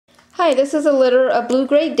Hi, this is a litter of blue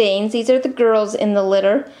Great Danes. These are the girls in the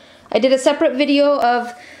litter. I did a separate video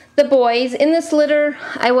of the boys. In this litter,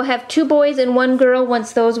 I will have 2 boys and 1 girl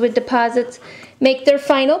once those with deposits make their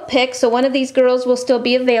final pick. So one of these girls will still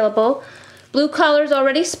be available. Blue collar's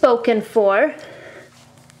already spoken for.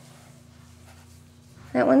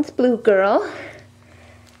 That one's blue girl.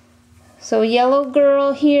 So yellow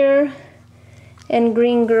girl here and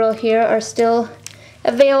green girl here are still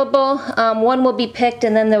available. One will be picked,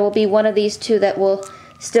 and then there will be one of these 2 that will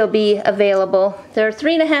still be available. They're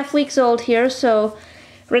 3.5 weeks old here, so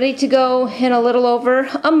ready to go in a little over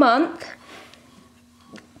a month.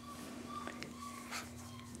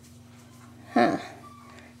 Huh.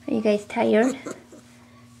 Are you guys tired?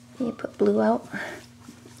 You put blue out.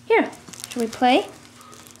 Here, should we play?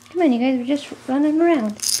 Come on, you guys are just running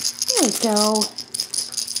around. There we go.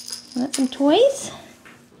 Want some toys?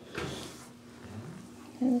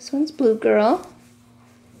 And this one's blue girl.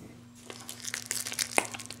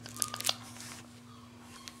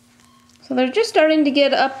 So they're just starting to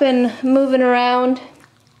get up and moving around,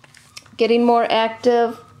 getting more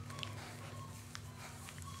active.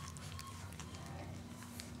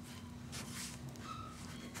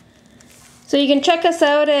 So you can check us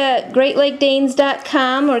out at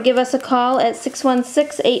greatlakedanes.com or give us a call at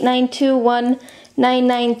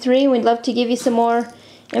 616-892-1993. We'd love to give you some more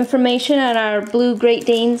information on our blue Great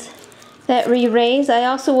Danes that we raise. I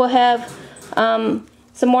also will have some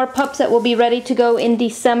more pups that will be ready to go in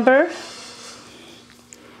December.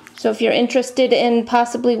 So if you're interested in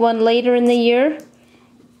possibly one later in the year,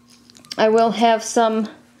 I will have some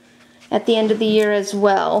at the end of the year as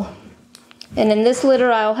well. And in this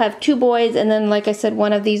litter I'll have 2 boys, and then like I said,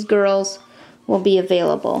 one of these girls will be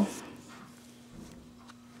available.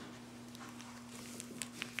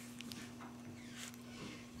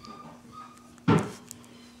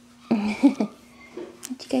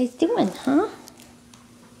 What you guys doing, huh?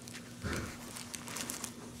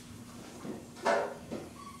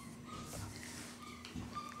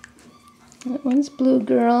 That one's blue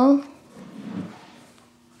girl.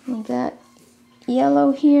 We got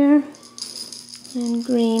yellow here and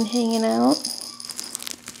green hanging out.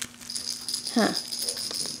 Huh.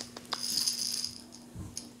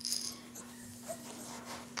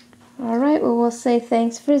 Alright, well, we'll say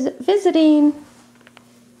thanks for visiting.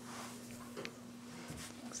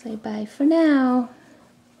 Say bye for now.